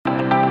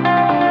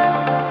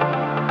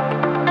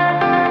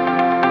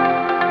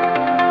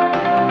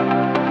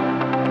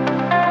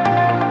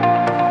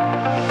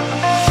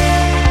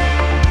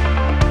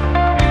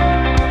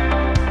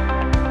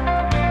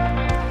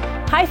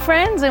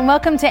and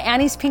welcome to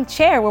Annie's Pink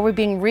Chair, where we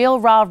bring real,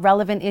 raw,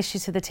 relevant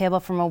issues to the table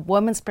from a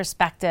woman's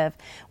perspective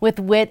with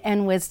wit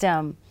and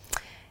wisdom.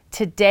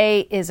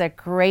 Today is a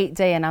great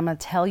day, and I'm going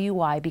to tell you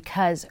why.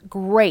 Because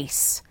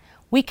grace,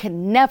 we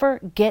can never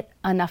get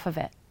enough of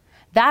it.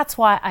 That's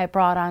why I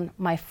brought on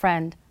my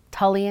friend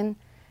Tullian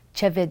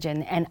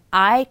Tchividjian, and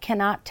I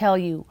cannot tell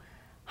you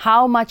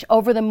how much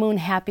over the moon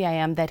happy I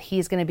am that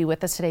he's going to be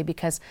with us today.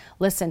 Because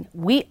listen,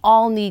 we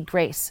all need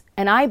grace,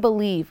 and I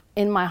believe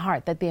in my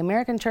heart that the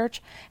American church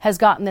has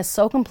gotten this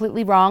so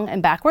completely wrong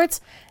and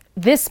backwards.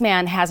 This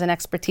man has an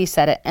expertise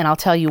at it, and I'll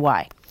tell you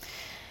why.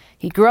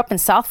 He grew up in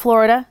South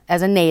Florida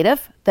as a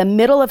native, the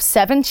middle of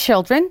 7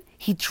 children.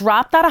 He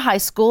dropped out of high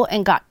school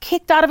and got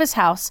kicked out of his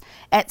house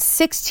at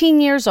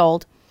 16 years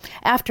old.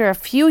 After a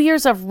few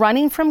years of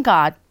running from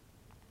God,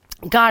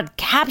 God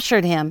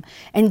captured him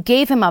and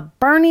gave him a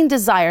burning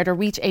desire to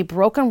reach a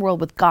broken world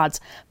with God's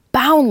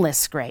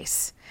boundless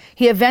grace.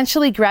 He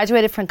eventually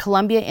graduated from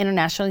Columbia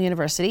International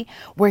University,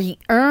 where he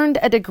earned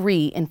a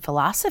degree in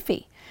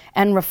philosophy,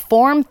 and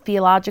Reformed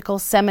Theological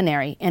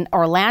Seminary in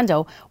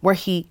Orlando, where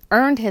he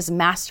earned his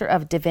Master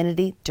of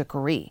Divinity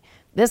degree.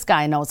 This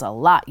guy knows a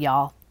lot,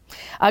 y'all.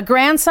 A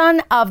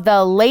grandson of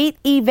the late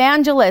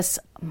evangelist,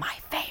 my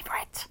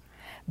favorite,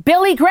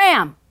 Billy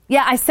Graham.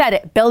 Yeah, I said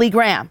it, Billy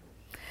Graham.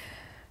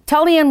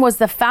 Tullian was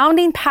the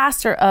founding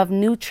pastor of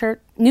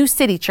New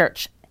City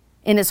Church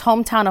in his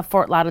hometown of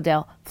Fort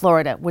Lauderdale,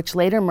 Florida, which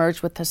later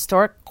merged with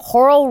historic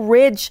Coral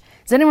Ridge.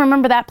 Does anyone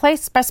remember that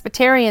place?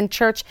 Presbyterian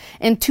Church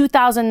in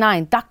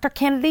 2009. Dr.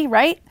 Kennedy,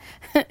 right?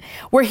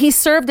 Where he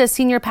served as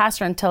senior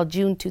pastor until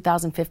June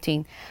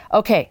 2015.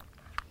 Okay,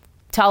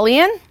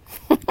 Tullian.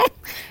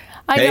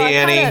 Hey,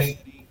 Annie.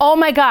 Oh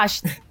my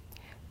gosh,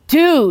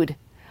 dude.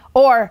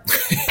 Or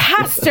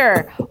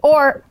pastor,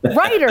 or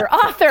writer,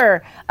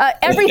 author,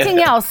 everything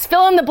else,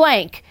 fill in the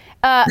blank,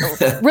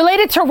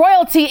 related to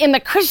royalty in the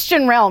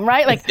Christian realm,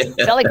 right? Like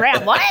Billy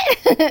Graham, what?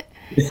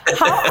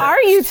 How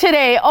are you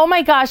today? Oh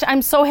my gosh,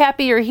 I'm so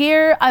happy you're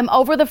here. I'm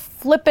over the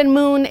flippin'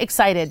 moon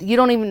excited. You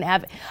don't even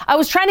have it. I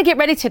was trying to get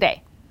ready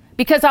today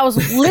because I was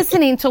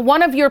listening to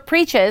one of your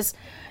preaches,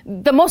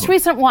 the most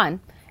recent one,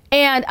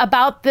 and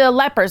about the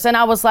lepers, and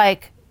I was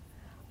like,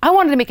 I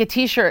wanted to make a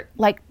t-shirt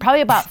like probably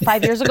about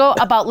 5 years ago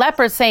about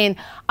lepers saying,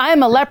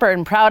 I'm a leper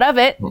and proud of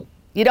it.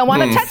 You don't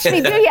want to touch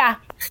me, do ya?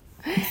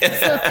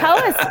 So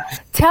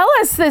tell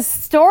us this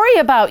story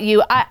about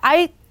you.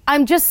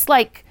 I'm just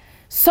like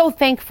so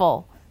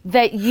thankful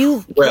that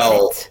you get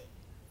it.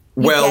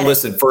 Well,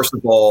 listen, first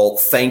of all,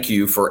 thank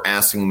you for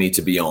asking me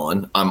to be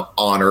on. I'm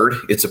honored.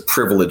 It's a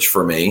privilege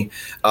for me.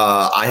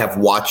 I have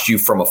watched you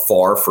from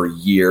afar for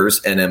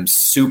years and am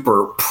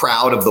super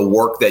proud of the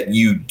work that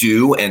you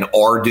do and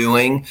are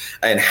doing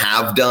and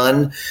have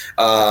done.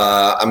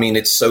 I mean,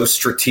 it's so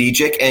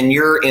strategic, and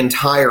your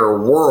entire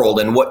world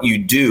and what you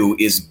do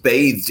is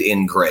bathed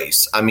in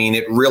grace. I mean,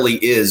 it really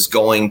is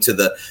going to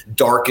the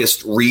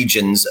darkest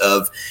regions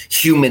of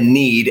human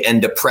need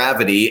and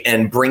depravity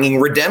and bringing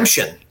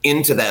redemption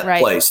into that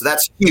place. So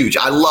that's huge.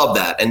 I love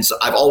that. And so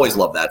I've always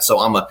loved that. So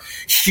I'm a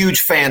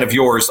huge fan of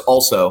yours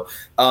also.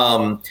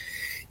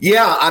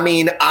 Yeah, I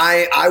mean,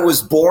 I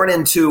was born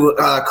into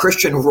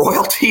Christian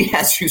royalty,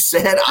 as you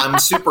said. I'm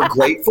super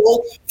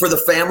grateful for the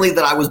family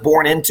that I was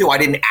born into. I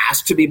didn't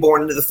ask to be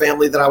born into the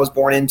family that I was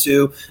born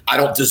into. I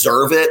don't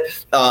deserve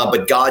it,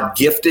 but God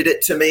gifted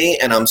it to me,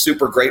 and I'm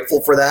super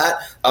grateful for that.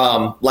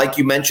 Like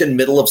you mentioned,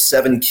 middle of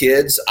 7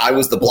 kids. I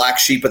was the black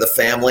sheep of the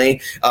family.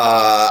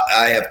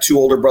 I have 2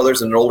 older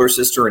brothers and an older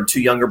sister and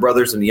 2 younger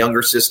brothers and a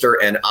younger sister,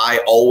 and I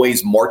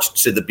always marched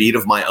to the beat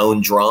of my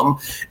own drum.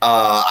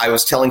 I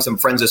was telling some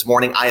friends this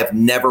morning, I have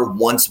never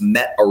once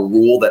met a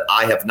rule that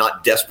I have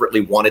not desperately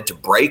wanted to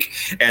break.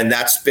 And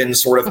that's been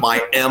sort of my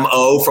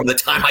MO from the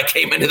time I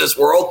came into this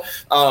world.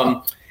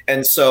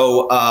 And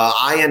so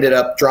I ended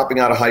up dropping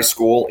out of high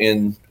school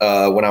when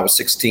I was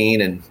 16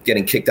 and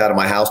getting kicked out of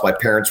my house. My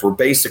parents were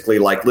basically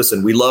like,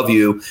 listen, we love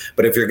you,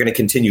 but if you're going to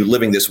continue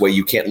living this way,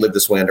 you can't live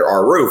this way under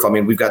our roof. I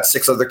mean, we've got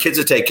 6 other kids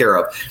to take care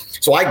of.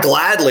 So I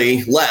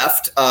gladly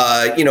left.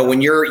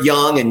 When you're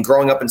young and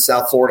growing up in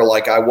South Florida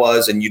like I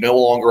was, and you no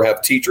longer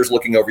have teachers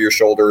looking over your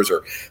shoulders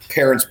or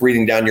parents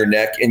breathing down your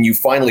neck, and you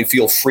finally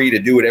feel free to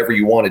do whatever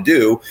you want to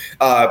do,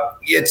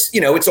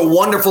 it's a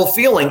wonderful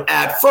feeling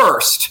at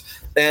first.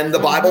 And the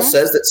Bible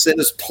says that sin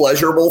is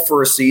pleasurable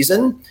for a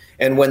season.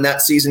 And when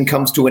that season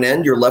comes to an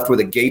end, you're left with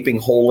a gaping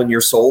hole in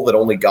your soul that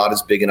only God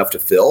is big enough to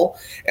fill.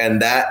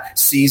 And that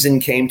season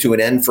came to an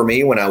end for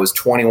me when I was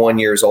 21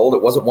 years old.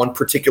 It wasn't one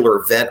particular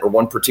event or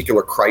one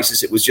particular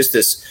crisis. It was just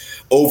this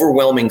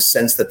overwhelming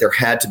sense that there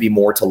had to be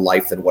more to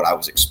life than what I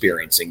was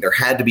experiencing. There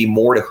had to be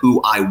more to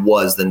who I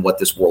was than what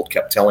this world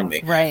kept telling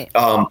me. Right.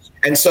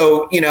 And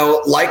so,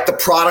 like the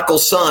prodigal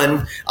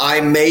son,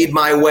 I made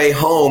my way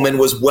home and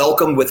was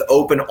welcomed with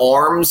open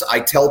arms.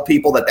 I tell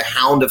people that the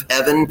hound of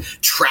heaven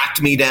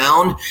tracked me down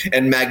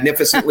and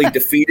magnificently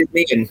defeated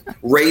me and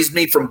raised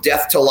me from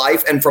death to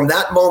life. And from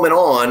that moment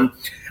on,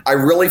 I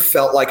really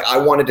felt like I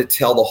wanted to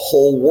tell the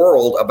whole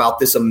world about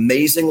this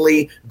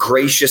amazingly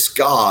gracious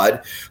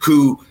God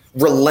who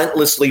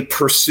relentlessly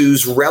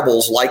pursues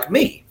rebels like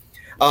me.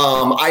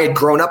 I had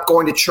grown up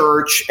going to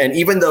church, and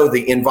even though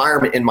the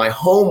environment in my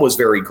home was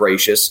very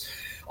gracious,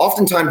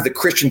 oftentimes the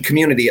Christian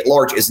community at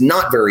large is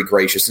not very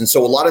gracious. And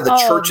so a lot of the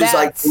churches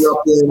I grew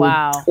up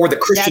in, or the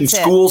Christian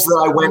schools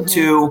that I went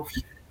to,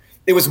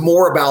 it was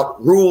more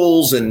about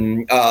rules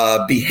and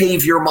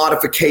behavior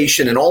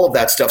modification and all of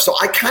that stuff. So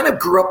I kind of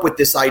grew up with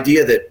this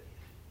idea that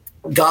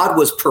God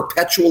was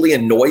perpetually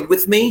annoyed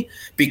with me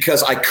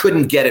because I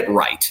couldn't get it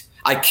right.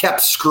 I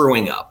kept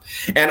screwing up.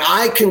 And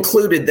I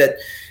concluded that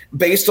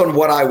based on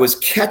what I was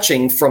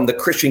catching from the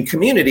Christian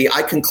community,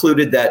 I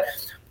concluded that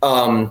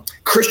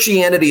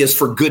Christianity is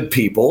for good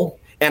people.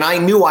 And I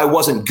knew I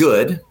wasn't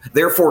good.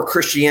 Therefore,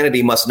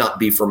 Christianity must not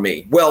be for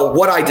me. Well,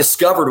 what I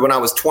discovered when I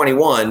was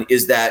 21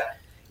 is that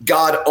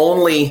God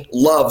only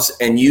loves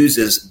and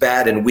uses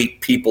bad and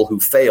weak people who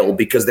fail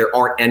because there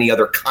aren't any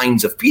other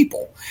kinds of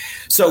people.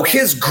 So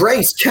his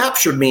grace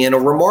captured me in a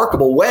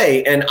remarkable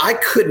way, and I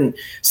couldn't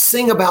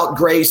sing about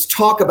grace,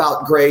 talk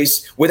about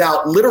grace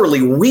without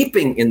literally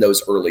weeping in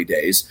those early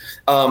days.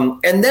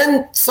 And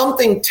then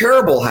something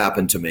terrible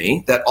happened to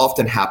me that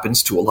often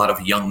happens to a lot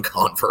of young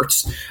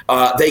converts.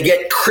 They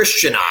get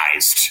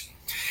Christianized.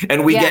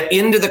 And we get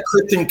into the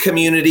Christian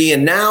community,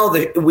 and now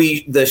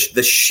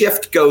the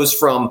shift goes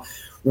from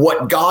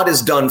what God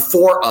has done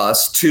for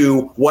us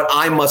to what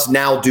I must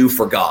now do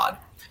for God.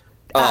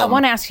 I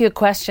want to ask you a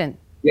question.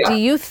 Yeah. Do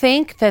you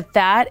think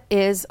that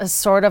is a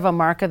sort of a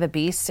mark of the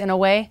beast in a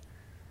way?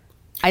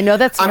 I know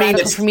that's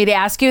radical for me to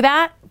ask you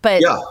that,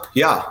 but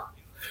yeah.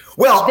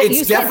 Well,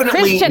 it's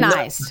definitely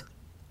Christianized.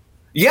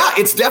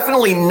 It's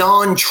definitely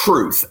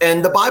non-truth,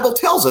 and the Bible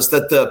tells us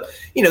that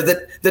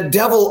the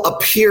devil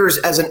appears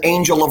as an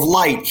angel of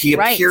light. He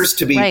appears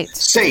to be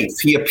safe.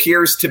 He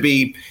appears to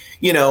be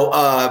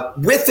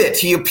with it.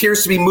 He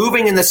appears to be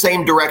moving in the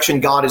same direction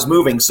God is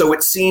moving. So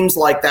it seems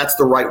like that's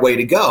the right way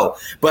to go.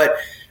 But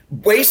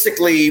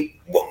basically,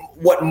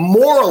 what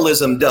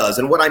moralism does,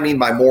 and what I mean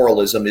by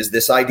moralism is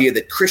this idea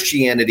that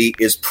Christianity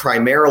is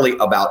primarily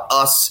about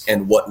us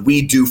and what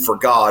we do for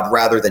God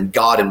rather than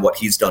God and what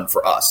he's done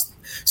for us.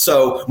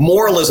 So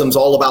moralism is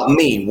all about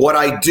me, what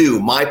I do,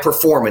 my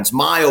performance,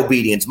 my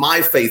obedience,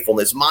 my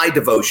faithfulness, my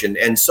devotion,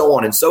 and so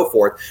on and so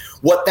forth.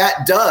 What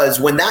that does,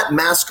 when that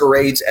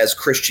masquerades as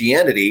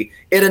Christianity,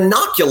 it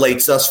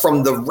inoculates us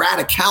from the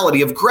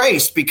radicality of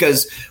grace.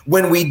 Because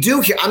when we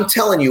do here, I'm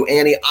telling you,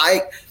 Annie,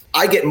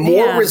 I get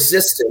more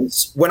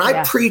resistance when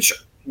I preach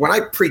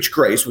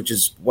grace, which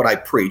is what I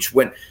preach.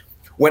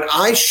 When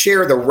I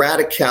share the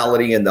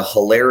radicality and the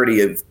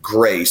hilarity of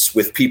grace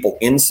with people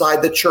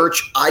inside the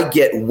church, I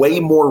get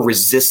way more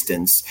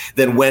resistance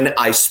than when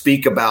I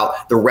speak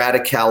about the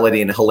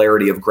radicality and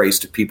hilarity of grace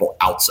to people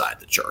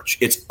outside the church.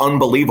 It's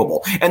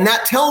unbelievable. And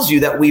that tells you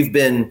that we've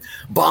been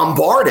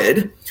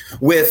bombarded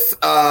with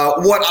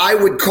what I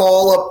would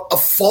call a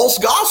false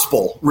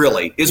gospel,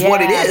 really, is what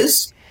it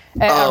is.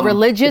 A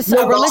religious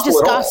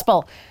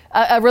gospel.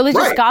 A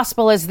religious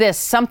gospel is this,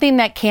 something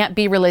that can't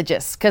be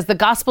religious, because the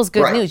gospel's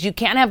good news. You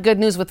can't have good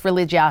news with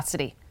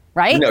religiosity,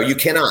 right? No, you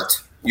cannot.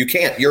 You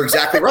can't. You're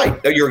exactly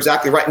right. No, you're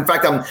exactly right. In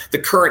fact, the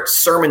current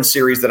sermon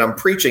series that I'm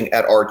preaching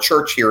at our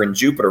church here in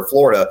Jupiter,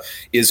 Florida,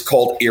 is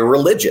called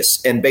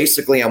Irreligious. And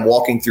basically, I'm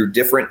walking through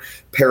different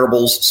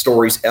parables,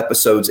 stories,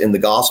 episodes in the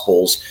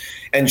Gospels,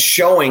 and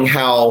showing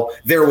how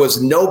there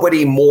was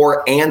nobody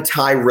more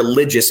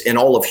anti-religious in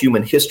all of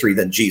human history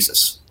than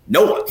Jesus.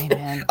 No one.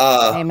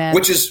 Amen.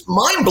 Which is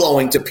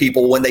mind-blowing to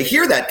people when they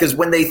hear that, because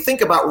when they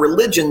think about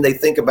religion, they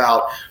think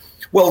about,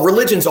 well,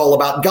 religion's all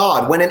about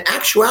God, when in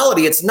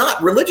actuality, it's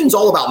not. Religion's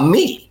all about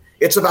me.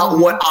 It's about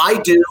what I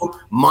do,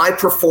 my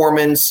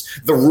performance,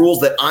 the rules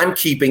that I'm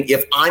keeping,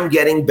 if I'm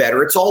getting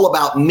better. It's all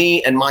about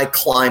me and my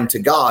climb to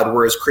God,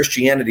 whereas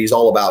Christianity is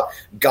all about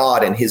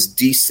God and his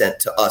descent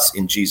to us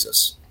in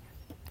Jesus.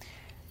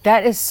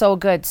 That is so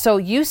good. So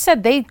you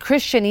said they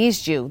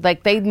Christianized you,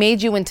 like they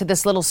made you into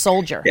this little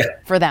soldier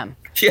for them.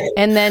 Yeah.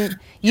 And then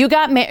you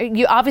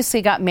you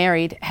obviously got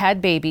married,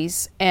 had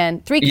babies,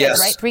 and 3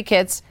 kids, right? 3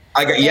 kids.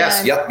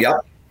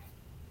 Yep.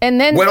 And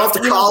then went off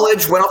to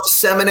college, went off to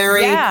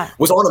seminary,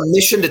 was on a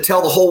mission to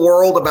tell the whole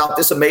world about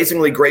this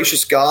amazingly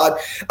gracious God.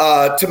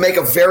 To make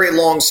a very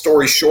long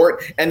story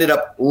short, ended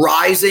up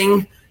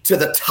rising to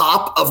the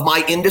top of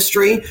my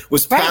industry,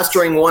 was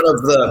pastoring one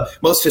of the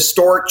most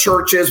historic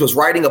churches, was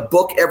writing a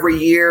book every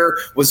year,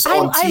 was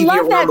on TV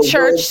around the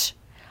church. world.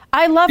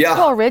 I loved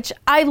Coleridge.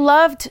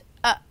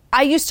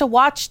 I used to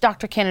watch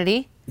Dr.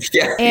 Kennedy.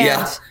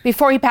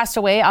 Before he passed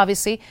away,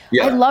 obviously.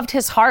 I loved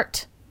his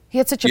heart. He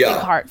had such a big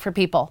heart for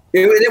people.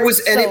 That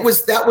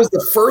was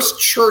the first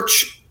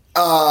church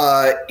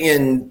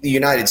in the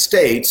United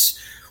States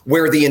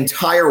where the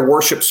entire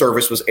worship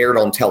service was aired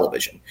on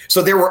television.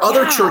 So there were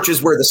other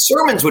churches where the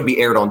sermons would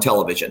be aired on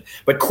television,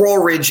 but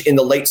Coleridge in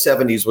the late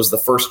 70s was the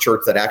first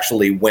church that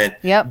actually went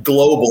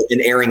global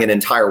in airing an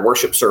entire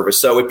worship service.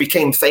 So it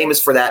became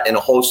famous for that and a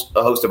host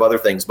of other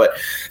things. But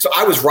so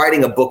I was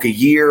writing a book a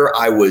year.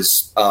 I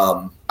was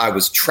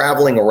was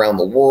traveling around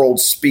the world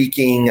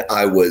speaking.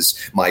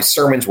 My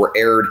sermons were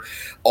aired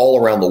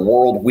all around the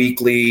world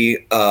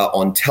weekly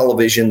on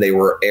television. They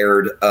were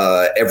aired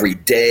every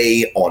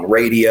day on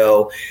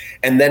radio.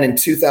 And then in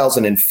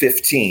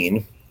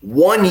 2015,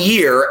 1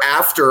 year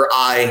after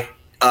I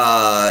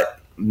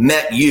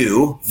met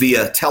you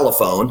via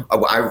telephone,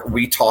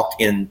 we talked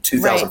in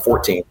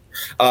 2014.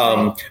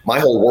 Right. My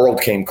whole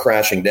world came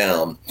crashing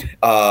down.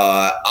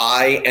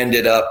 I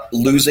ended up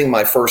losing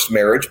my first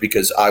marriage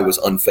because I was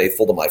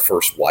unfaithful to my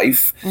first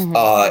wife.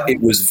 Mm-hmm.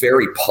 It was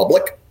very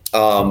public.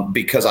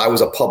 Because I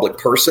was a public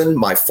person,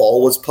 my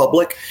fall was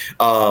public.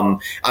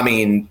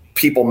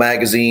 People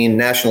Magazine,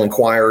 National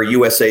Enquirer,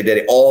 USA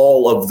Today,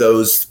 all of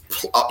those.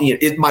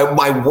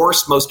 My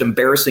worst, most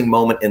embarrassing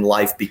moment in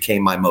life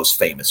became my most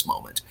famous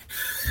moment.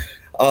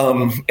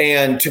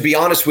 And to be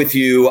honest with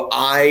you,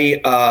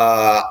 I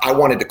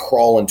wanted to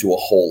crawl into a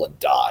hole and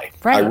die.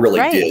 Right, I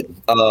really did.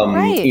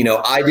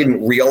 I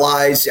didn't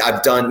realize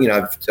I've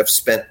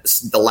spent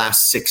the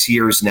last 6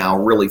 years now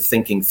really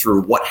thinking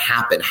through what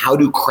happened. How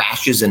do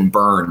crashes and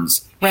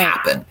burns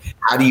happen?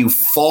 How do you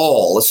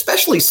fall?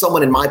 Especially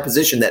someone in my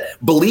position that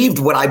believed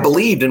what I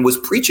believed and was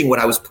preaching what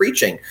I was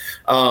preaching.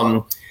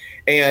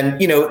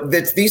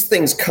 These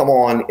things come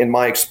on, in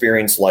my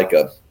experience, like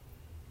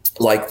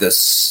the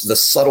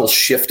subtle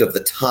shift of the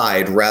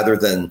tide rather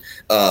than,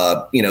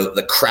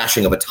 the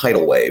crashing of a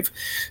tidal wave.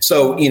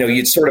 So,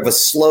 you'd sort of a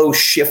slow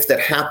shift that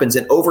happens.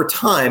 And over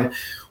time,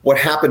 what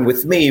happened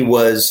with me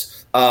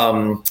was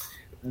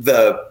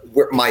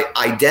my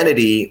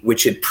identity,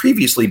 which had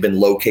previously been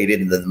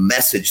located in the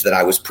message that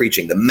I was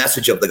preaching, the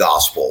message of the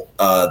gospel,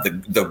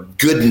 the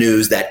good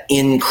news that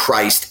in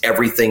Christ,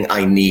 everything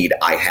I need,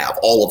 I have.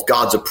 All of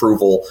God's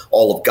approval,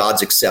 all of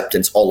God's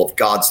acceptance, all of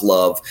God's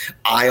love.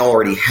 I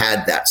already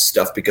had that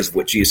stuff because of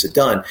what Jesus had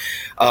done.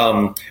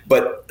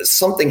 But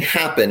something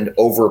happened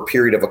over a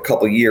period of a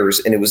couple of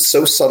years, and it was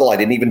so subtle I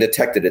didn't even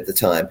detect it at the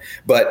time.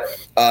 But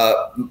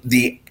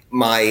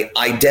my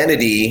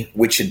identity,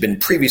 which had been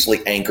previously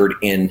anchored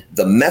in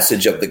the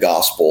message of the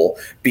gospel,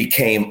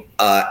 became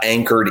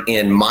anchored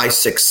in my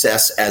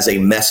success as a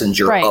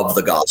messenger of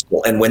the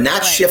gospel. And when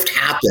that shift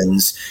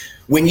happens,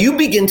 when you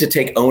begin to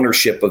take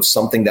ownership of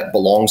something that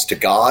belongs to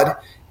God,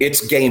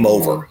 it's game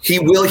over. He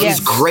will. Yes.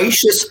 He's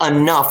gracious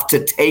enough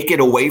to take it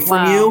away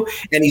from you,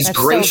 and he's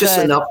gracious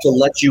enough to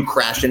let you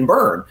crash and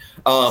burn.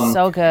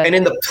 So good. And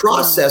in the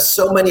process,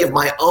 so many of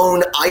my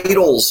own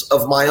idols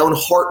of my own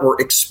heart were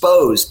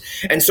exposed.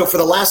 And so for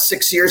the last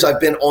 6 years, I've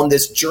been on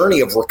this journey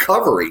of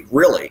recovery,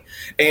 really.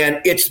 And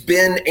it's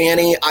been,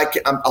 Annie,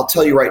 I'll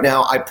tell you right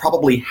now, I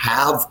probably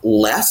have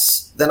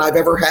less than I've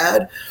ever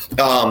had.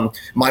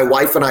 My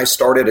wife and I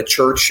started a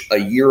church a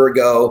year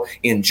ago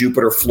in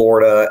Jupiter,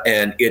 Florida,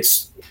 and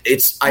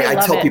I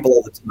tell people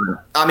all the time.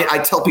 I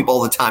tell people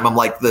all the time, I'm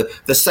like,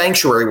 the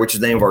Sanctuary, which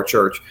is the name of our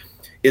church,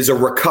 is a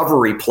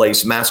recovery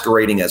place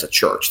masquerading as a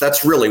church.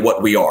 That's really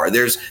what we are.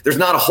 There's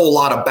not a whole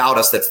lot about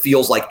us that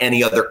feels like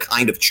any other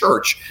kind of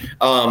church.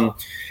 And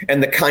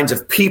the kinds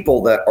of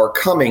people that are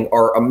coming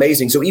are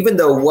amazing. So even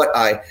though what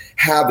I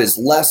have is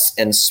less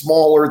and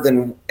smaller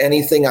than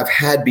anything I've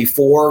had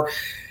before,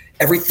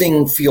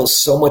 everything feels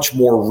so much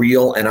more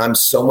real, and I'm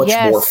so much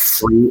more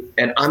free.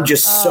 And I'm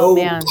just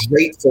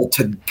grateful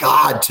to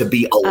God to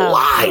be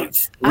alive.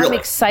 Really, I'm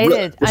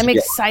excited. Really. I'm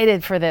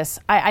excited for this.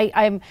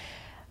 I'm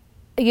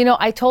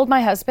I told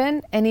my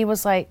husband, and he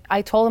was like,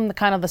 I told him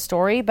the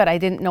story, but I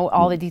didn't know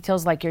all the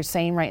details like you're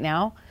saying right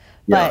now.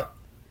 Yeah. But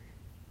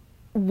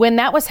when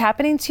that was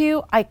happening to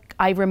you,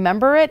 I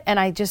remember it, and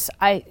I just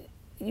fell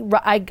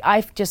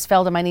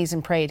to my knees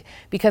and prayed,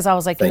 because I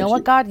was like, you know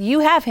what, God,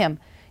 you have him.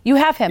 You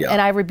have him. Yeah.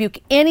 And I rebuke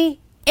any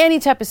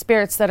type of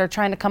spirits that are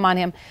trying to come on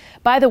him.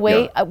 By the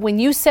way, when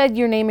you said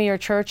your name of your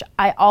church,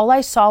 all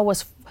I saw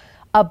was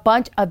a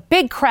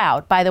big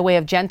crowd, by the way,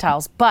 of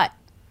Gentiles, but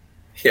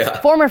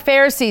former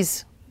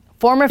Pharisees,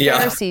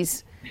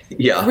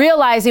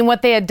 realizing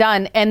what they had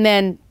done, and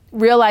then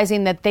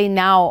realizing that they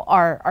now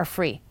are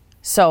free.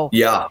 So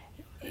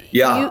and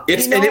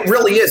it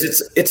really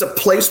is. It's a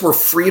place where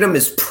freedom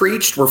is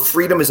preached, where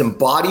freedom is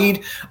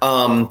embodied.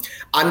 I'm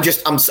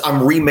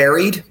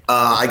remarried.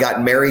 I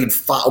got married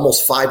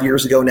almost 5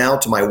 years ago now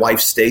to my wife,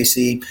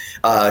 Stacy.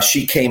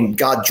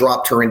 God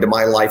dropped her into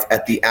my life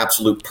at the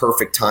absolute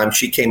perfect time.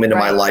 She came into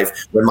my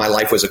life when my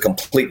life was a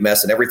complete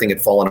mess and everything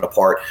had fallen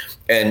apart.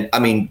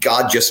 And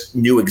God just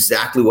knew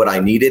exactly what I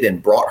needed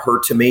and brought her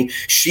to me.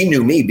 She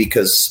knew me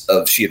because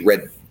she had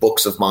read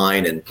books of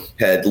mine and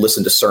had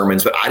listened to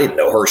sermons, but I didn't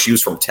know her. She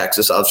was from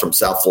Texas. I was from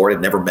South Florida.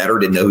 I'd never met her,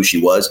 didn't know who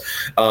she was.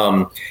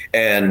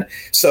 And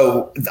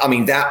so,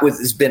 that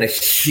has been a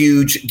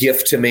huge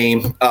gift to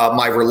me.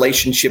 My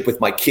relationship with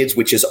my kids,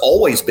 which has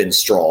always been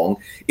strong,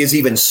 is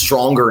even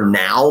stronger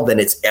now than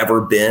it's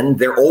ever been.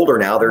 They're older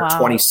now. They're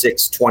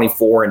 26,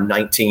 24, and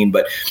 19.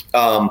 But,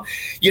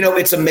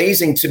 it's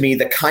amazing to me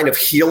the kind of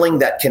healing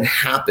that can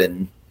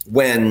happen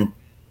when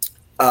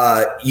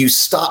you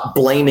stop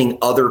blaming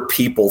other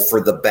people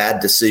for the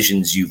bad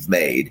decisions you've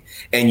made,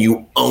 and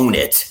you own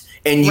it,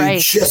 and you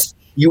just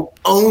You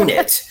own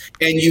it,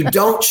 and you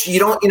don't,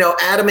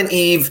 Adam and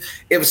Eve,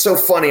 it was so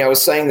funny. I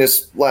was saying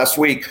this last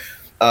week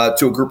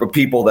to a group of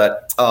people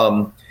that,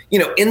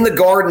 in the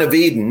Garden of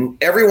Eden,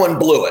 everyone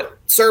blew it.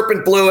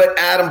 Serpent blew it,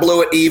 Adam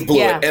blew it, Eve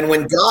blew it. And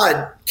when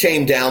God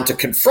came down to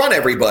confront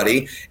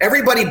everybody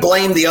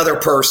blamed the other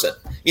person.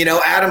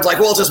 Adam's like,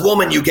 well, it's this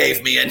woman you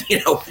gave me. And,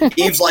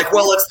 Eve's like,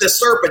 well, it's this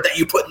serpent that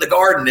you put in the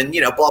garden and,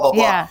 blah, blah,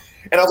 blah. Yeah.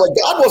 And I was like,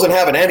 God wasn't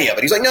having any of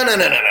it. He's like,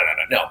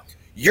 no.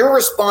 You're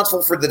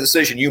responsible for the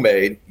decision you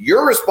made.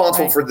 You're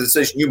responsible for the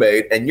decision you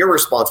made, and you're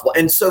responsible.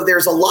 And so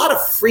there's a lot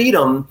of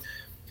freedom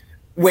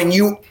when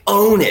you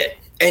own it.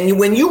 And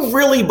when you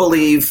really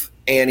believe,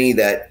 Annie,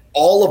 that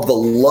all of the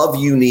love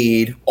you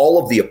need,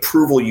 all of the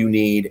approval you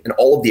need, and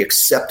all of the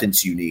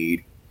acceptance you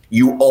need,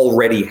 you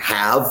already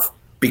have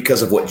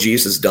because of what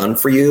Jesus has done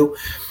for you.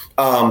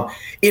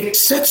 It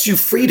sets you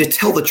free to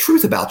tell the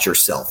truth about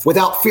yourself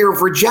without fear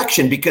of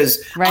rejection,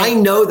 because I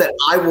know that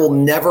I will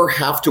never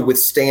have to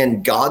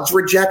withstand God's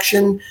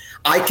rejection.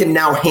 I can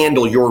now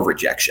handle your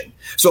rejection.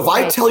 So if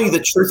I tell you the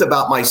truth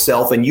about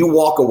myself and you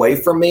walk away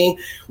from me,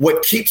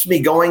 what keeps me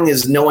going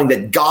is knowing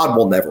that God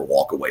will never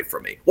walk away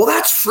from me. Well,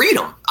 that's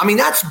freedom. I mean,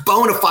 that's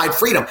bona fide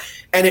freedom.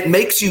 And it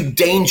makes you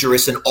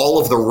dangerous in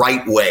all of the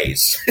right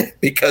ways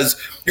because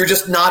you're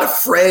just not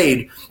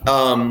afraid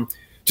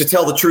to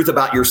tell the truth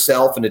about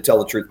yourself and to tell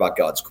the truth about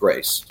God's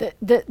grace.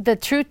 The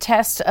true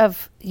test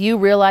of you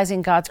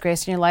realizing God's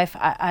grace in your life,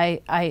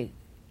 I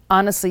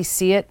honestly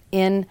see it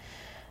in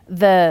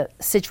the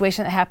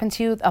situation that happened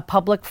to you, a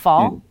public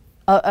fall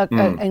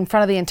in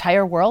front of the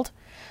entire world.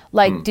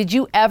 Like, did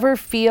you ever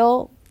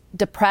feel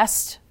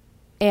depressed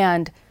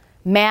and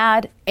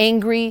mad,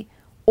 angry,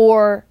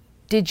 or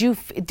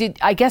did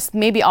I guess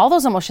maybe all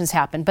those emotions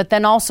happened, but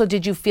then also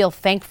did you feel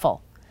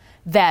thankful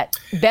that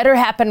better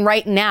happen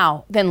right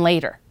now than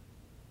later?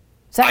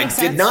 Does that make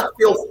sense? Did not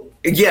feel,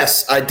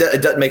 yes,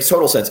 it makes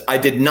total sense. I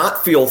did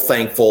not feel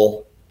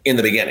thankful in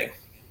the beginning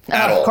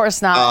at all. Of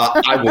course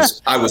not.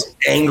 I was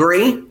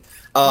angry.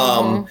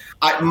 The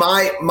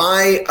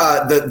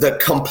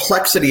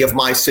complexity of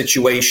my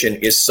situation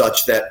is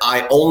such that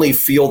I only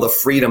feel the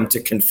freedom to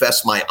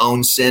confess my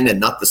own sin and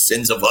not the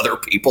sins of other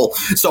people.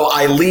 So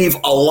I leave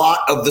a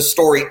lot of the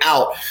story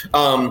out.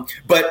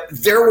 But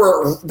there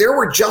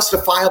were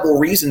justifiable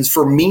reasons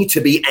for me to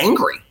be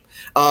angry.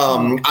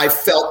 I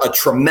felt a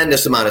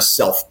tremendous amount of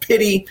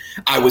self-pity.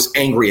 I was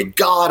angry at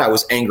God. I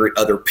was angry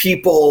at other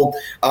people.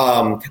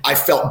 I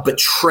felt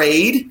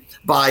betrayed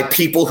by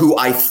people who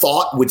I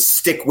thought would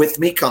stick with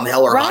me come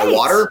hell or high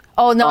water.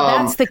 Oh no,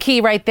 that's the key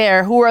right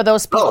there. Who are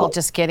those people?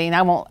 Just kidding.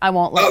 I won't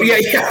let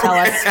you tell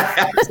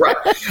us. Right.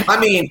 I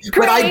mean,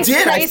 but I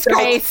did. I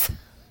felt.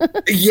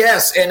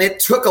 Yes, and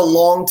it took a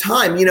long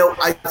time.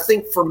 I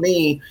think for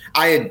me,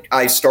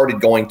 I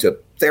started going to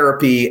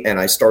therapy and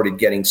I started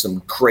getting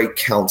some great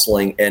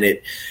counseling, and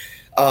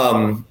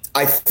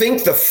I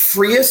think the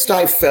freest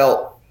I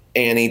felt,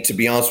 Annie, to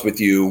be honest with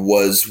you,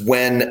 was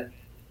when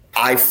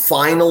I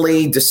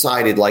finally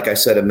decided, like I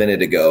said a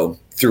minute ago,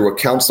 through a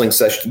counseling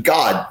session,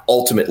 God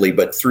ultimately,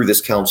 but through this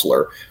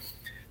counselor,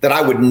 that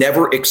I would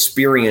never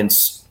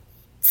experience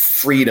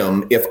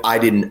freedom if I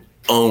didn't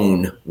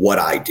own what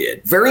I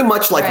did. Very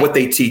much like what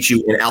they teach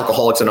you in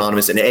Alcoholics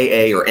Anonymous and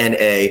AA or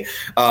NA,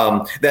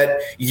 that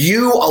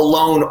you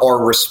alone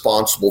are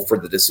responsible for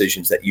the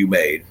decisions that you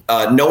made.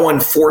 No one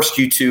forced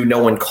you to,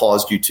 no one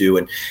caused you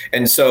to.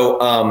 And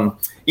so,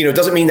 it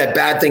doesn't mean that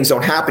bad things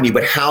don't happen to you,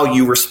 but how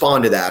you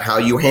respond to that, how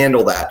you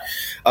handle that.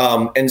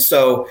 And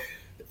so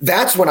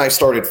that's when I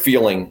started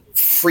feeling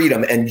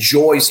freedom and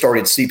joy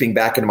started seeping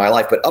back into my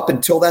life. But up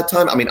until that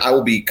time, I mean, I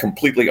will be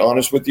completely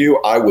honest with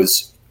you. I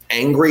was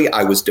angry.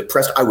 I was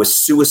depressed. I was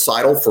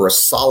suicidal for a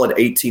solid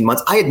 18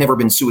 months. I had never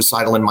been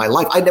suicidal in my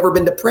life. I'd never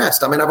been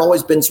depressed. I mean, I've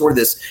always been sort of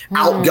this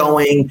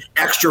outgoing,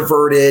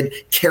 extroverted,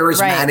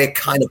 charismatic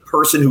kind of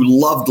person who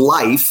loved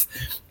life.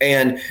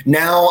 And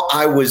now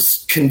I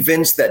was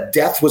convinced that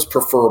death was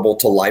preferable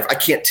to life. I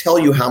can't tell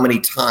you how many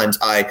times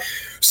I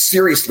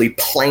seriously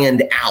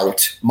planned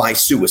out my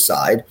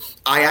suicide.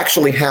 I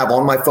actually have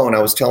on my phone,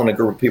 I was telling a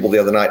group of people the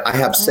other night, I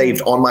have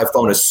saved on my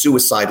phone a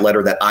suicide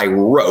letter that I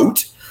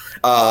wrote.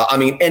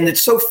 And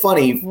it's so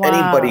funny.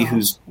 Anybody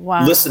who's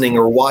listening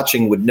or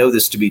watching would know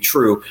this to be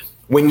true.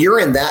 When you're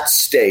in that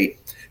state,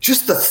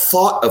 just the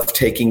thought of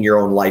taking your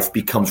own life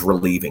becomes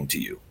relieving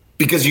to you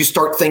because you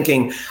start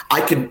thinking,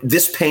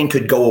 this pain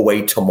could go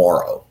away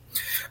tomorrow.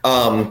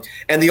 And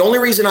the only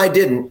reason I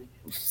didn't,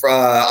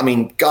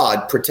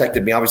 God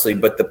protected me obviously,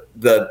 but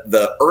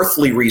the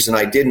earthly reason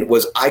I didn't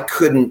was I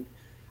could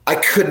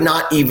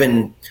not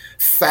even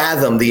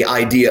fathom the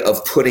idea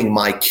of putting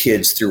my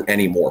kids through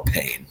any more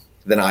pain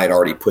than I had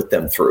already put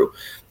them through.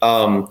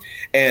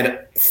 And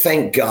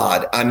thank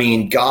God. I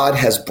mean, God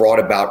has brought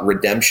about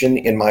redemption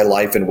in my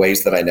life in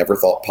ways that I never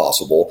thought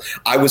possible.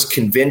 I was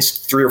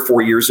convinced 3 or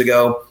 4 years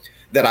ago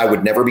that I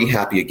would never be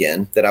happy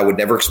again, that I would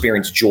never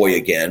experience joy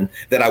again,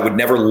 that I would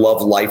never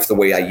love life the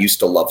way I used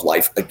to love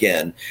life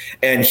again.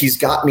 And he's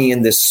got me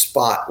in this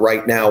spot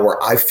right now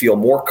where I feel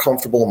more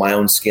comfortable in my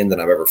own skin than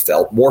I've ever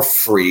felt, more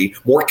free,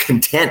 more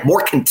content.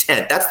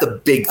 That's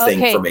the big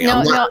thing for me.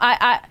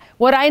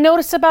 What I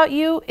notice about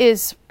you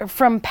is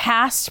from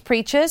past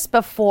preaches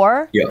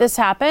before this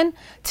happened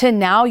to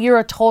now, you're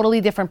a totally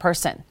different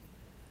person.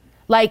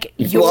 Like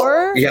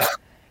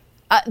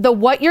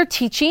what you're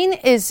teaching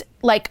is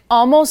like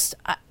almost,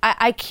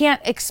 I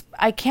can't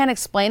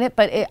explain it,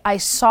 but I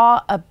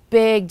saw a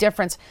big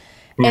difference.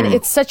 And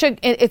it's such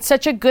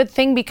a good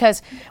thing,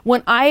 because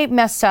when I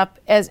messed up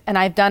and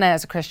I've done it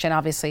as a Christian,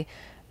 obviously,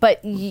 but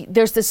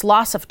there's this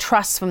loss of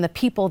trust from the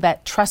people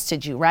that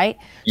trusted you, right?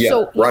 Yeah,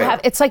 so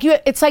it's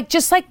like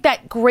just like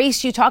that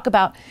grace you talk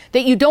about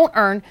that you don't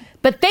earn,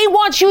 but they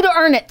want you to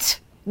earn it.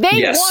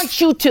 They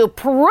want you to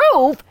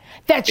prove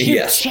that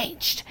you've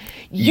changed.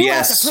 You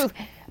have to prove.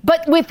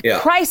 But with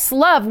Christ's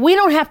love, we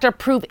don't have to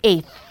prove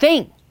a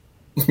thing.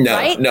 No,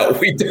 right? No,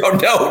 we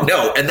don't.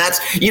 No. And that's,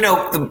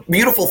 the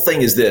beautiful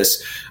thing is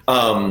this.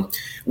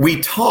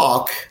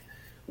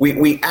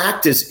 We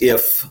act as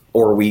if,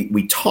 or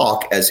we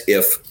talk as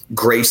if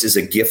grace is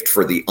a gift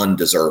for the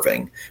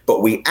undeserving,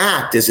 but we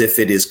act as if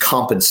it is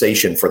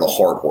compensation for the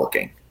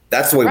hardworking.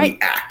 That's the way we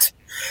act.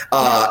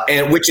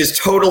 And which is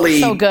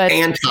totally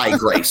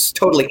anti-grace,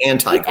 totally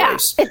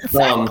anti-grace. Yeah,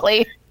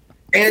 exactly.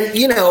 And,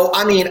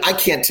 I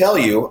can't tell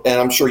you,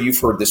 and I'm sure you've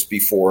heard this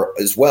before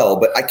as well,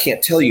 but I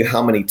can't tell you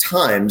how many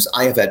times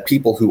I have had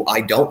people who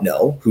I don't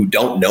know, who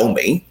don't know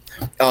me,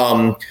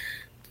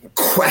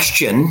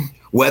 question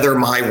whether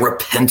my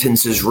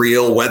repentance is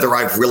real, whether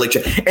I've really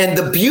changed. And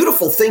the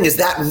beautiful thing is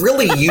that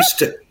really used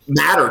to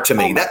matter to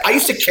me. That I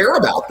used to care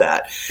about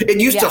that. It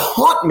used to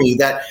haunt me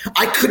that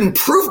I couldn't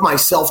prove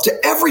myself to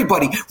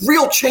everybody.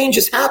 Real change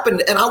has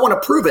happened and I want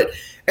to prove it.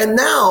 And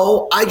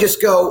now I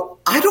just go,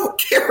 I don't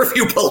care if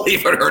you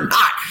believe it or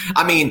not.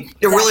 I mean,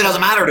 it really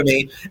doesn't matter to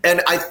me.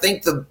 And I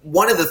think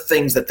one of the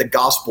things that the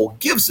gospel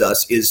gives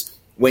us is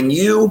when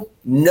you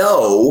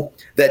know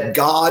that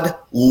God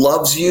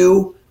loves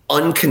you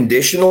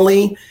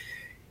unconditionally,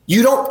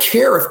 you don't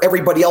care if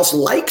everybody else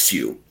likes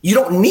you. You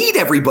don't need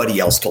everybody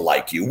else to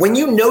like you. When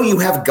you know you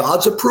have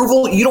God's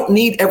approval, you don't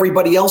need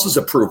everybody else's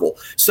approval.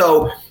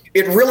 So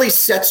it really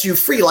sets you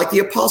free. Like the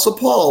Apostle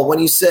Paul, when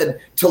he said,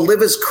 to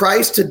live as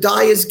Christ, to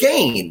die as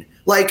gain.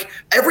 Like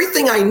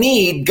everything I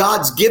need,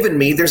 God's given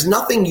me. There's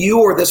nothing you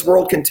or this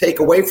world can take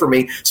away from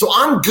me. So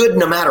I'm good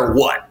no matter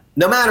what.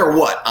 No matter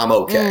what, I'm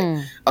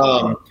okay.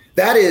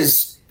 That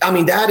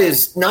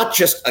is not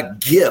just a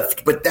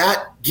gift, but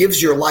that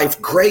gives your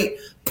life great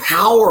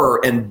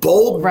power and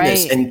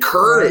boldness and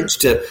courage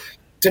to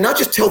not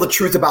just tell the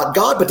truth about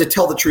God, but to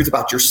tell the truth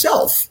about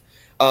yourself.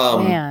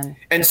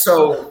 And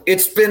so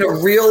it's been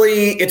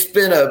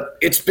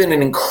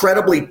an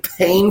incredibly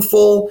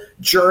painful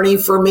journey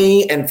for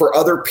me and for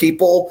other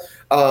people.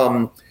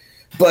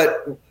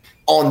 But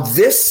on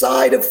this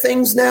side of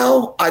things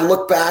now, I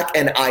look back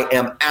and I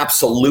am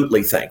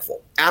absolutely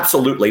thankful.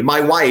 Absolutely.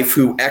 My wife,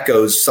 who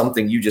echoes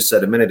something you just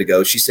said a minute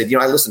ago, she said,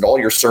 I listened to all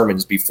your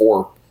sermons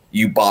before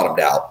you bottomed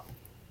out.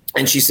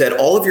 And she said,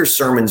 all of your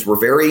sermons were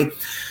very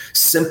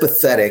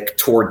sympathetic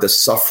toward the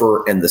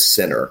sufferer and the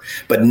sinner.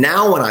 But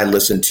now when I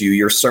listen to you,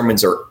 your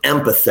sermons are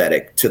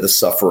empathetic to the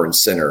sufferer and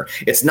sinner.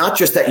 It's not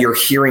just that you're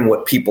hearing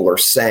what people are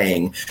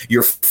saying,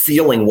 you're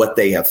feeling what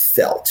they have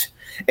felt.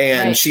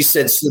 And she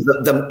said,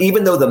 so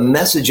even though the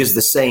message is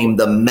the same,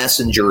 the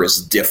messenger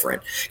is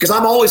different. Because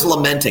I'm always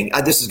lamenting.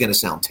 This is going to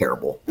sound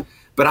terrible,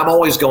 but I'm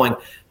always going,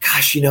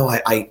 gosh,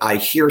 I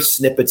hear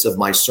snippets of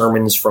my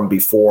sermons from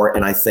before,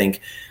 and I think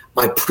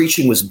my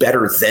preaching was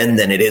better then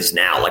than it is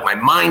now. Like my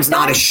mind's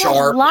not as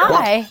sharp.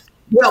 Lie.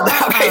 Well,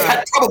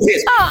 that probably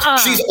is.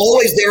 She's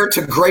always there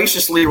to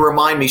graciously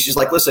remind me. She's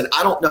like, listen,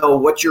 I don't know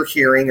what you're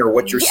hearing or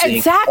what you're seeing.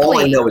 Exactly.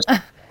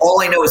 All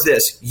I know is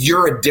this,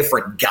 you're a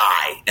different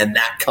guy, and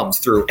that comes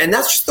through. And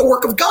that's just the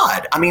work of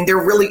God. I mean,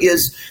 there really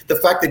is the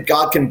fact that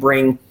God can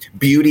bring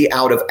beauty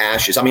out of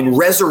ashes. I mean,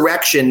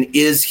 resurrection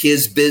is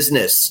his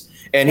business,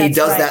 and he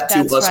does that to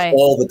us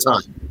all the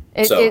time.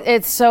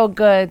 It's so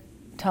good,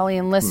 Tully.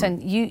 And listen,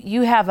 we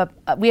have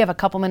a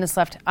couple minutes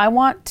left. I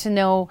want to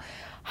know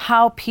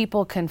how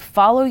people can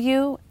follow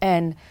you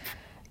and,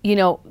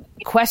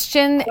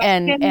 question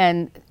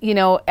and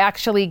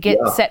actually get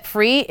set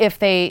free if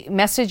they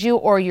message you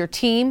or your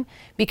team,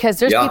 because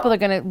there's people that are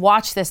going to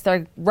watch this,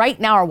 they're right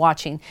now are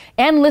watching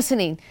and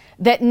listening,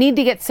 that need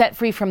to get set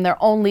free from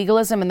their own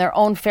legalism and their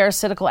own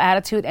pharisaical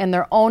attitude and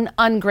their own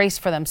ungrace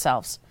for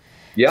themselves.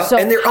 Yeah, so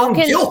and their own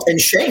guilt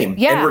and shame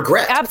and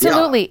regret.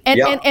 Absolutely.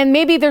 And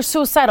maybe they're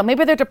suicidal,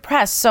 maybe they're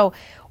depressed. So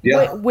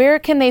where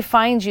can they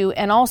find you?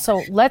 And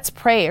also, let's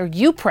pray, or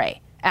you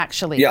pray,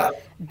 actually.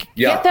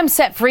 Get them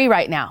set free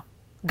right now.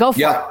 Go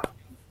for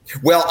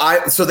it.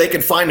 Well, so they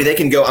can find me. They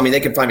can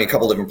find me a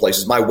couple different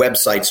places. My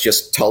website's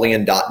just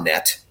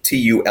tullian.net,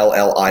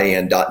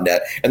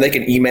 TULLIAN.net, and they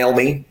can email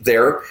me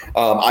there.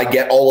 I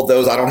get all of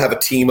those. I don't have a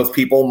team of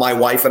people. My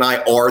wife and I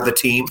are the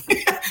team.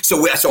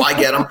 so I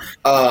get them.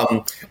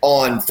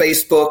 On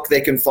Facebook,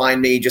 they can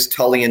find me, just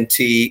Tullian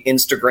T.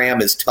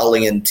 Instagram is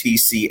Tullian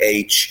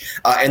TCH.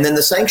 And then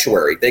the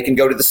Sanctuary. They can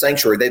go to the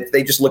Sanctuary.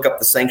 They just look up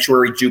the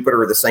Sanctuary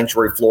Jupiter or the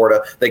Sanctuary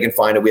Florida. They can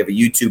find it. We have a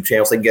YouTube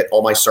channel, so they can get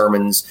all my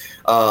sermons.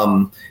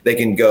 They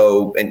can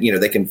go and,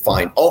 they can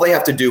find. All they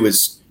have to do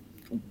is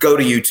go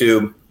to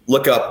YouTube,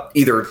 look up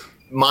either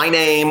my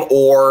name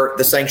or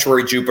the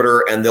Sanctuary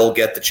Jupiter, and they'll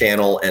get the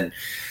channel. And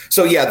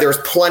so, yeah, there's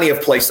plenty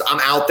of places. I'm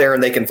out there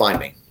and they can find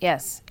me.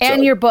 Yes.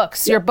 And your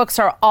books. Your books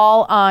are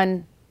all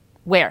on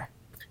where?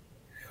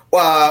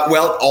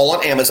 Well, all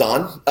on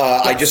Amazon.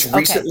 I just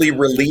recently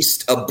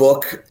released a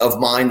book of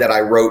mine that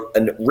I wrote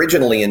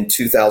originally in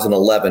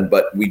 2011,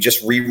 but we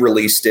just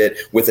re-released it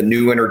with a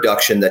new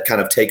introduction that kind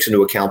of takes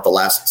into account the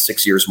last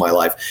 6 years of my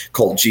life,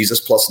 called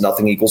Jesus Plus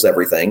Nothing Equals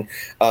Everything.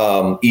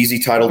 Easy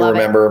title to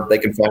remember. They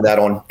can find that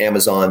on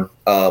Amazon.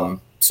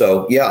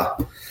 So, yeah.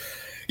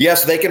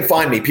 Yes, they can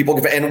find me. People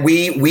can, and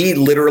we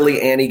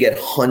literally, Annie, get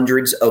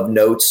hundreds of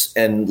notes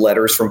and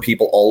letters from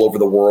people all over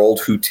the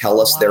world who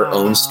tell us their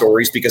own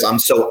stories, because I'm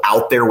so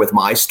out there with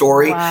my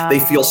story. Wow.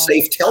 They feel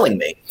safe telling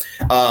me.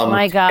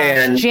 My God,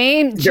 and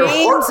James,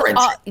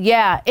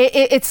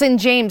 it's in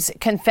James.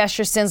 Confess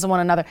your sins to one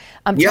another.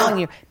 I'm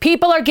telling you,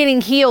 people are getting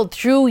healed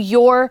through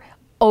your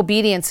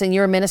obedience in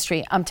your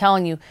ministry. I'm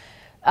telling you.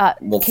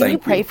 Can you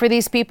pray for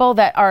these people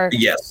that are?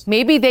 Yes.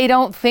 Maybe they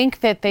don't think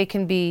that they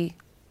can be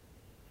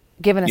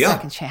given a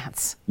second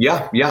chance.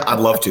 Yeah, I'd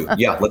love to.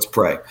 Yeah, let's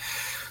pray.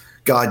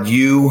 God,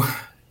 you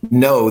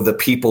know the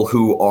people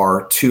who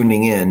are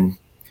tuning in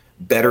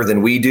better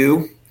than we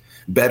do,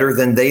 better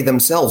than they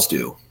themselves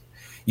do.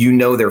 You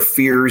know their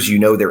fears, you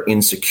know their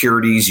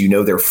insecurities, you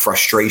know their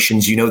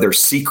frustrations, you know their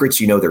secrets,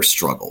 you know their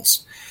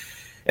struggles.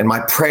 And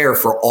my prayer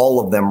for all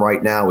of them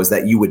right now is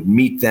that you would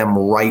meet them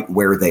right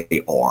where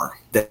they are,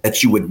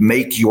 that you would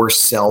make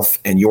yourself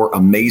and your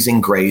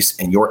amazing grace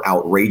and your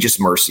outrageous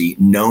mercy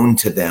known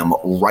to them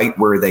right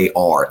where they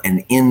are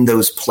and in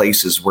those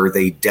places where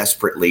they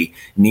desperately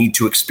need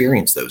to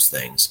experience those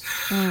things.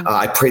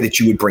 I pray that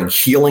you would bring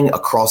healing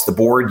across the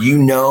board. You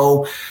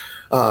know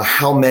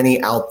how many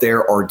out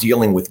there are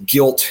dealing with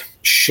guilt,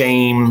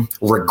 shame,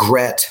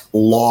 regret,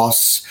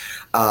 loss,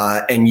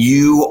 and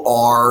you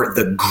are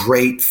the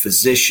great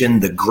physician,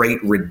 the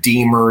great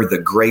redeemer, the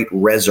great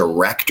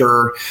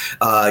resurrector.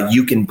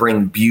 You can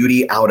bring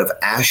beauty out of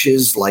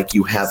ashes like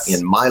you have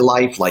in my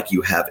life, like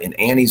you have in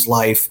Annie's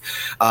life.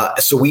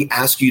 So we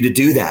ask you to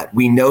do that.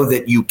 We know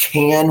that you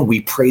can.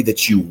 We pray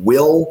that you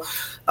will.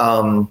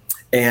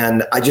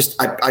 And I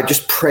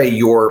just pray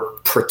your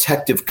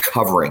protective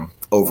covering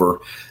over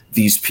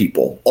these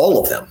people,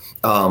 all of them,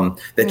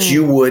 that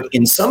you would,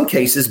 in some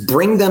cases,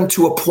 bring them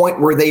to a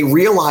point where they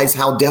realize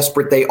how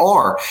desperate they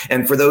are.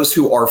 And for those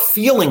who are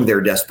feeling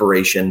their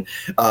desperation,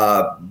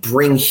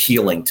 bring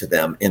healing to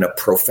them in a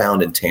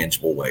profound and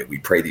tangible way. We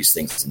pray these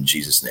things in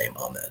Jesus' name.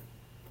 Amen.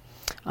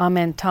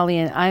 Amen.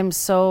 Tullian, I'm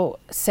so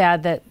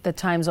sad that the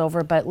time's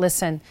over, but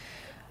listen,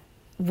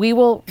 we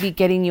will be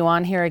getting you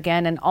on here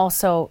again. And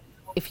also,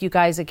 if you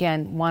guys,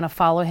 again, want to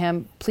follow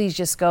him, please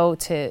just go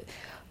to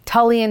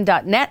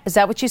Tullian.net. Is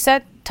that what you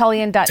said?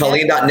 Tullian.net.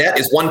 Tullian.net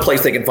is one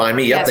place they can find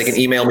me. Yep. Yes. They can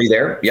email me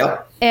there.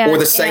 Yep. Or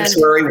the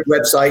Sanctuary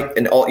website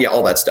and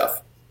all that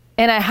stuff.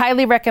 And I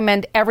highly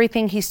recommend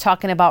everything he's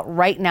talking about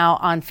right now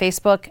on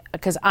Facebook,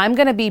 because I'm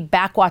going to be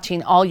back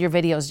watching all your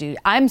videos, dude.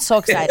 I'm so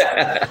excited.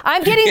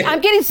 I'm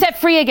getting set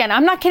free again.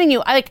 I'm not kidding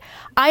you. I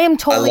am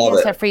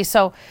totally set free.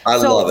 So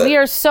we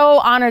are so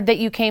honored that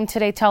you came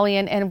today,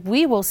 Tullian, and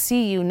we will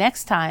see you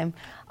next time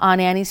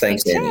on Annie's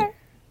Fake Chair.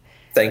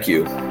 Thank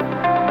you.